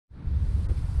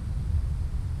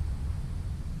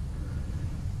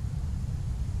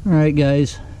Alright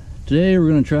guys, today we're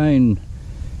going to try and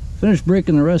finish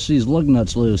breaking the rest of these lug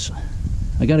nuts loose.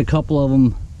 I got a couple of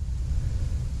them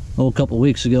a couple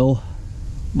weeks ago,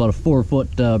 about a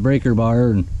 4-foot breaker bar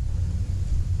and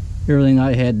everything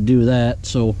I had to do that,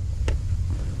 so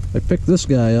I picked this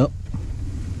guy up.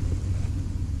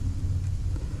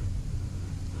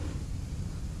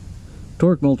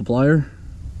 Torque multiplier.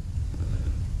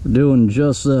 We're doing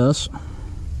just this.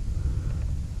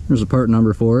 There's a part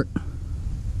number for it.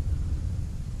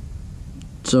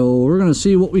 So we're going to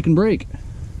see what we can break.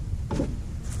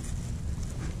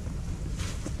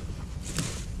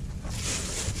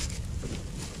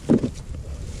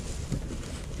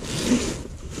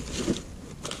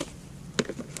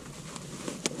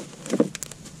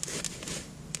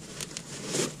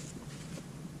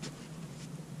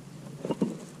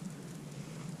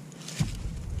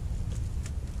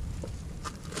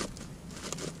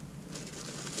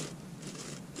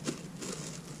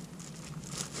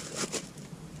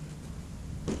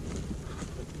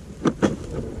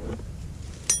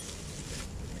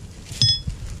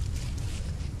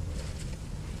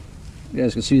 You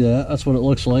guys can see that. That's what it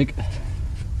looks like.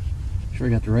 Sure I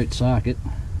got the right socket.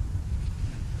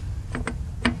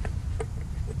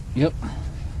 Yep.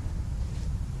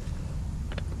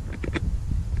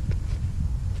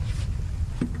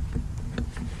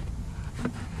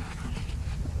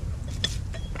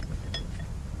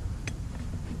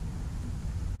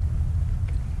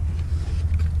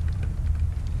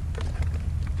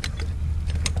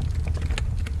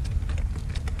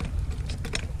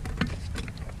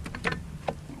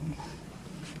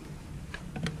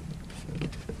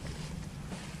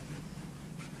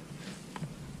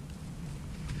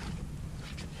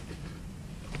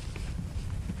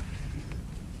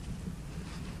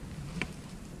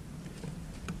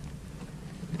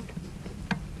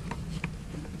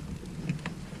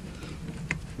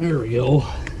 There we go.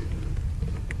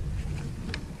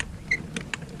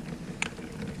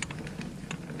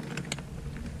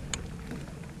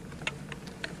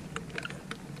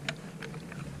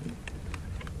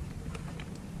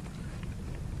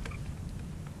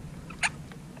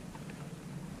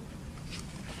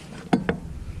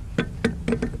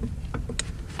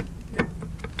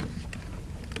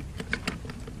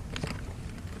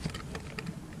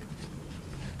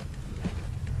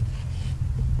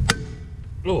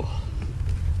 Oh.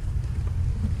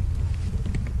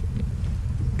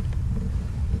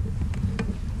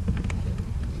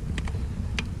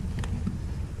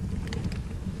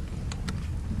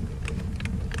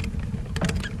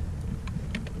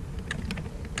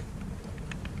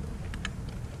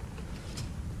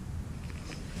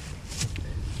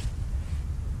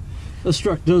 This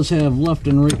truck does have left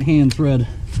and right hand thread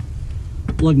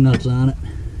lug nuts on it.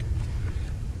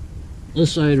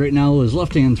 This side right now is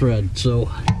left hand thread, so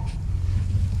I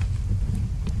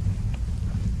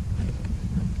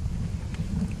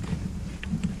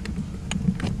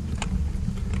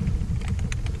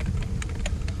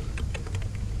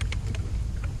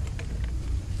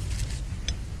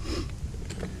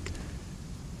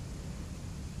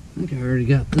think I already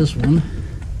got this one.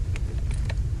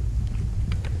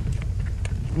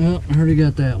 Well, I already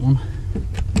got that one.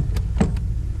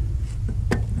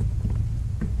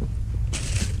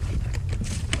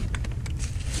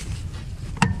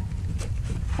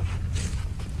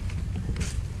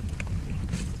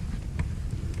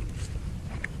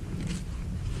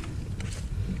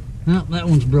 Well, that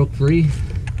one's broke free.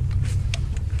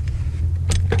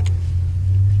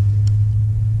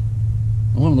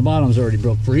 One of the bottoms already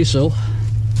broke free, so.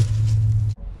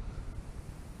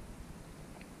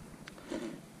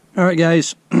 Alright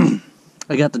guys,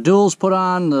 I got the duals put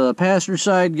on the passenger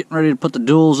side, getting ready to put the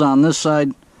duals on this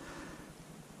side.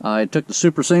 I took the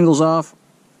super singles off.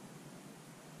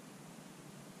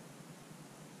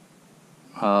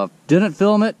 Didn't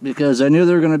film it because I knew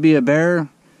there were going to be a bear.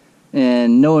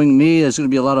 And knowing me, there's going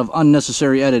to be a lot of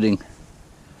unnecessary editing.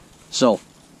 So,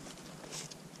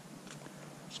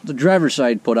 the driver's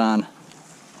side put on.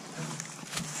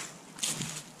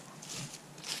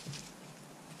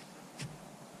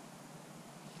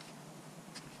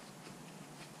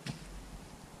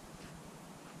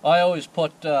 I always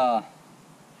put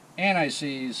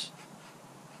anti-seize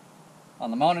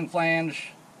on the mounting flange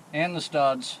and the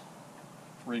studs,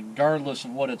 regardless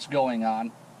of what it's going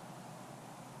on.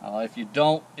 If you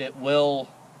don't, it will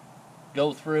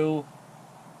go through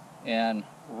and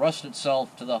rust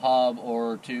itself to the hub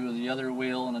or to the other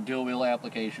wheel in a dual wheel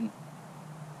application.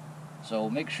 So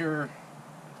make sure,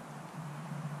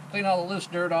 clean all the loose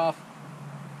dirt off,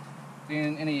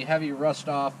 clean any heavy rust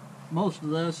off. Most of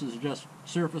this is just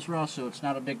surface rust, so it's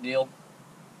not a big deal.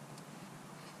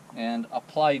 and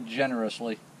apply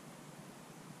generously.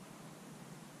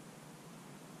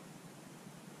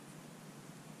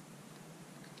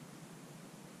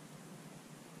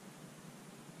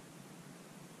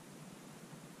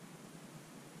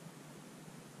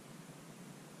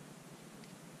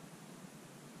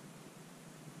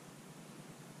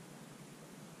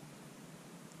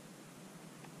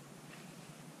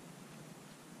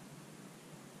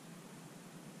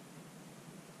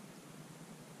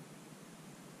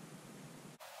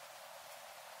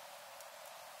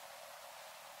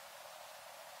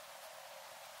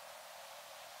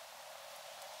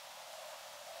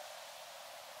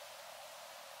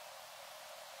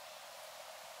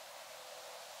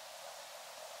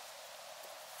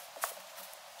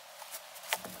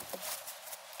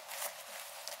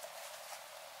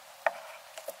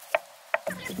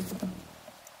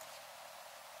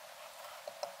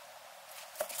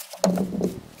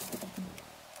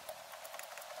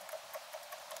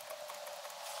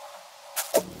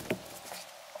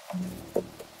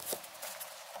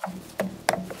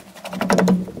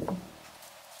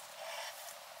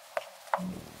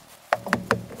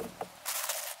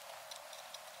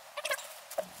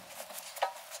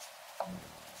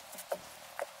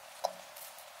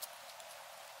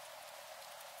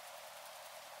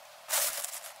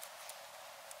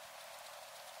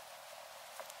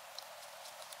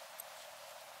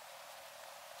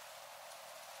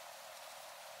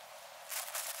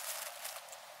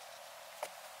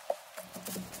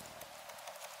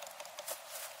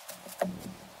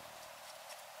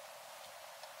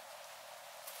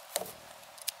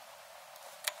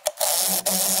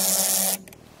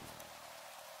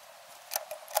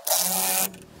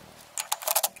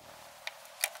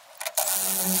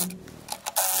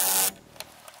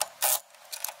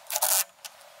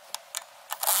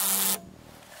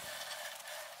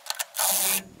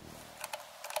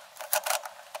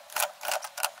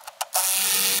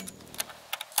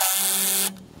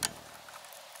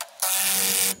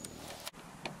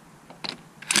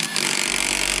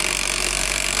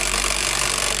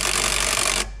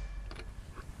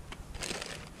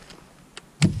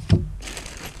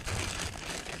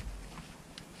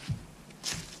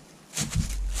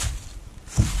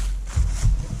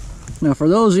 Now, for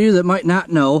those of you that might not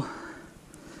know,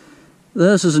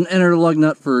 this is an inner lug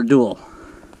nut for a dual.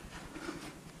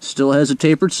 Still has a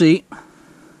tapered seat.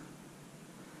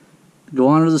 Go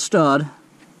onto the stud.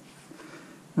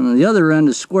 And on the other end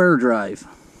is square drive.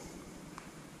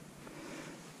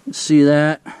 See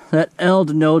that? That L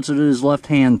denotes that it is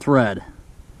left-hand thread.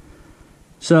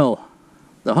 So,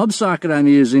 the hub socket I'm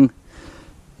using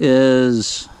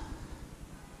is,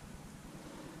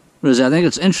 what is that? I think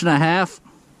it's 1.5 inch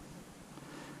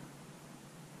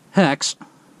hex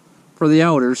for the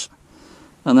outers,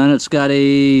 and then it's got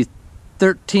a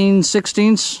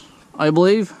 13/16, I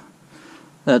believe,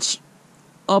 that's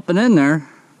up and in there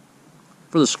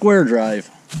for the square drive.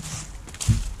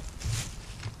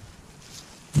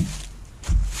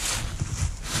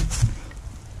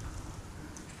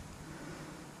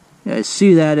 Yeah, I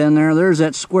see that in there. There's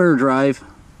that square drive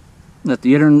that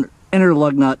the inner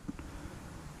lug nut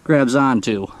grabs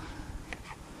onto.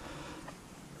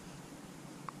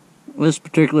 This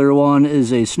particular one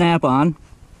is a snap-on,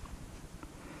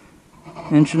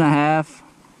 1.5 inch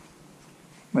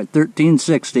by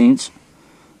 13/16.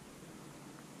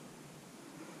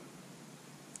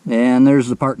 And there's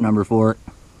the part number for it.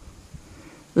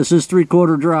 This is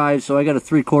 3/4 drive, so I got a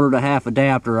 3/4 to 1/2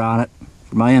 adapter on it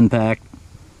for my impact.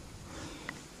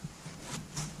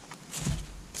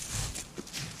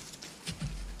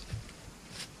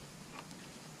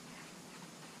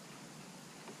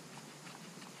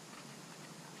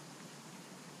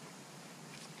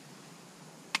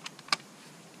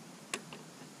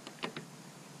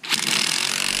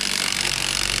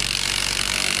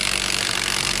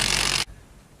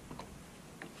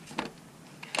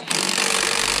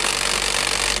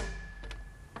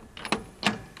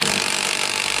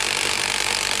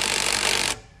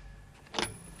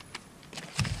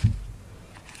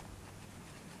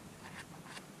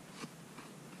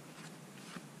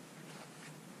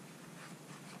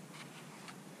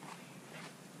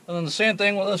 And then the same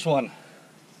thing with this one.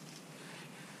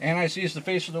 Anti-seize the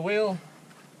face of the wheel.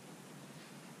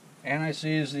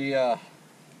 Anti-seize the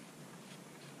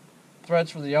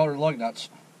threads for the outer lug nuts.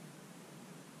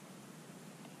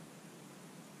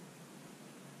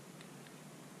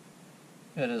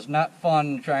 It is not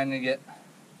fun trying to get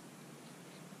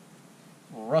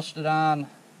rusted on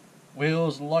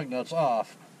wheels and lug nuts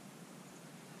off.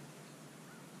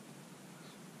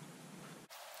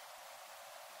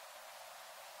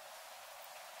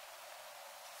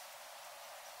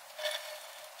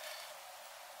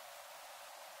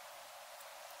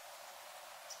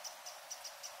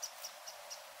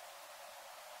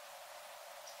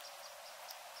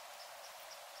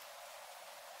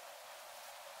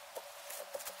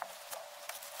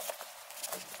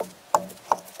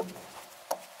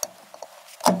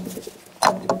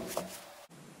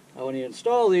 Now when you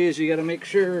install these, you got to make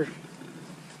sure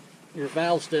your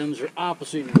valve stems are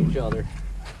opposite each other.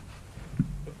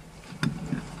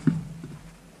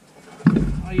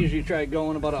 I usually try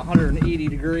going about 180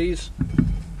 degrees.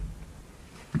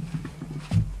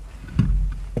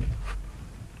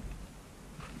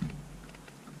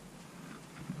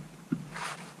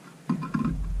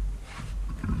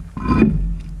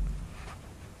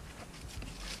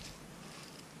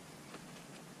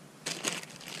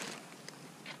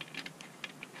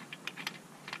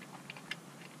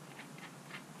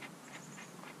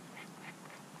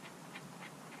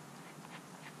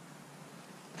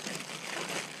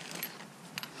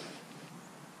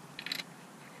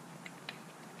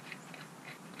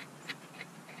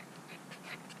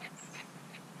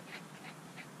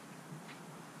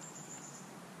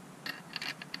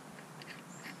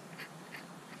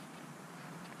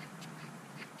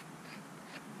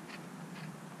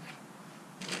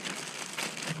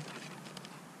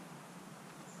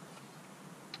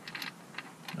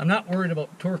 I'm not worried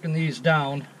about torquing these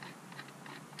down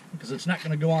because it's not going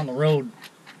to go on the road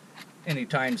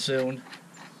anytime soon.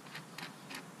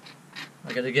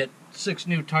 I got to get 6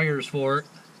 new tires for it.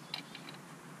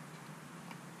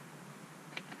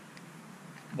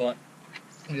 But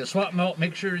when you swap them out,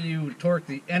 make sure you torque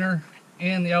the inner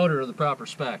and the outer of the proper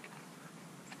spec.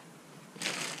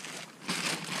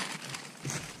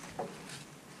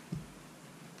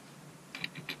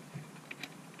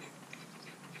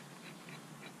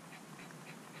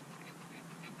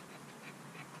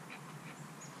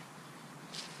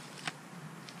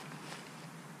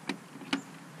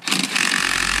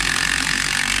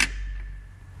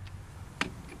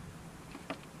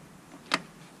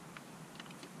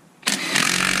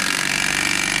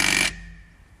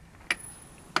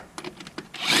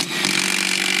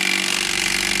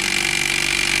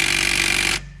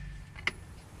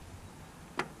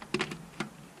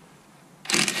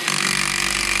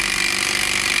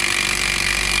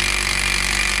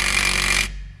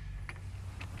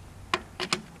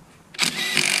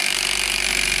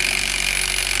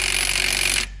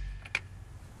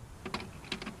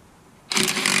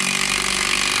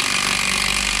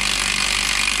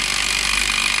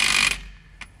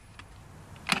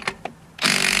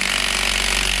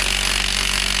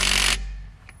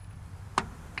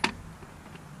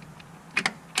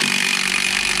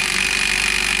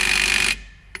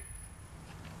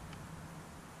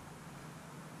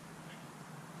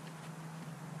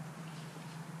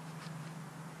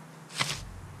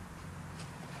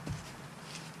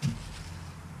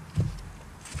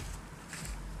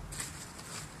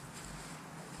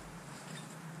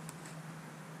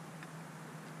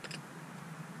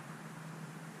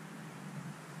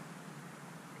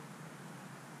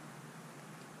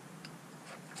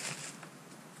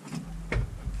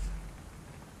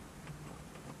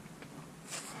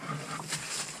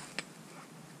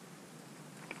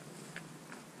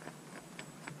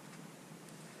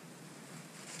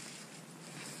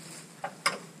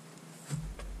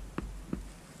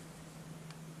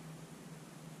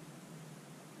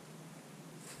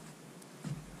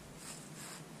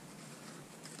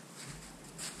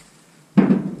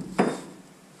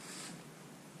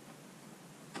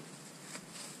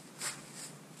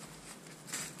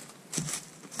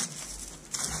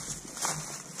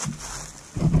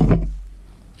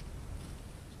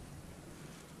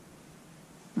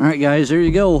 Alright guys, there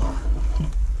you go.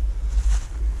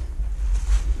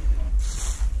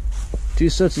 2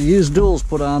 sets of used duals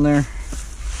put on there.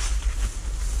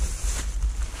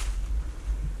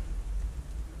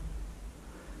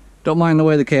 Don't mind the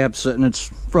way the cab's sitting,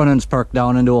 its front end's parked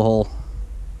down into a hole.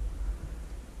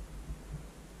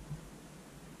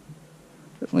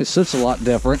 Definitely sits a lot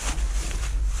different.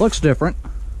 Looks different.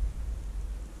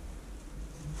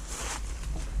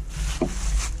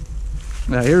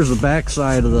 Now here's the back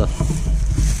side of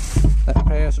that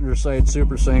passenger side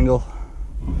super single.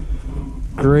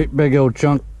 Great big old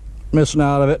chunk missing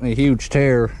out of it and a huge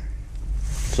tear.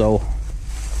 So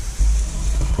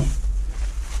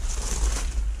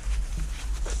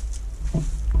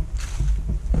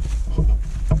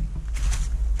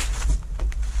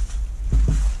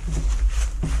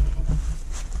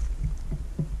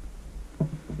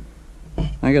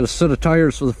I got a set of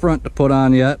tires for the front to put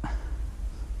on yet.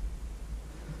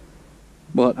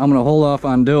 But I'm going to hold off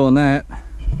on doing that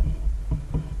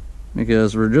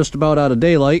because we're just about out of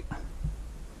daylight,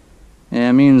 and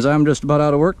it means I'm just about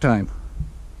out of work time.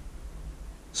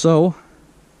 So,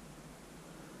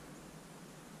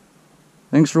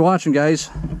 thanks for watching, guys.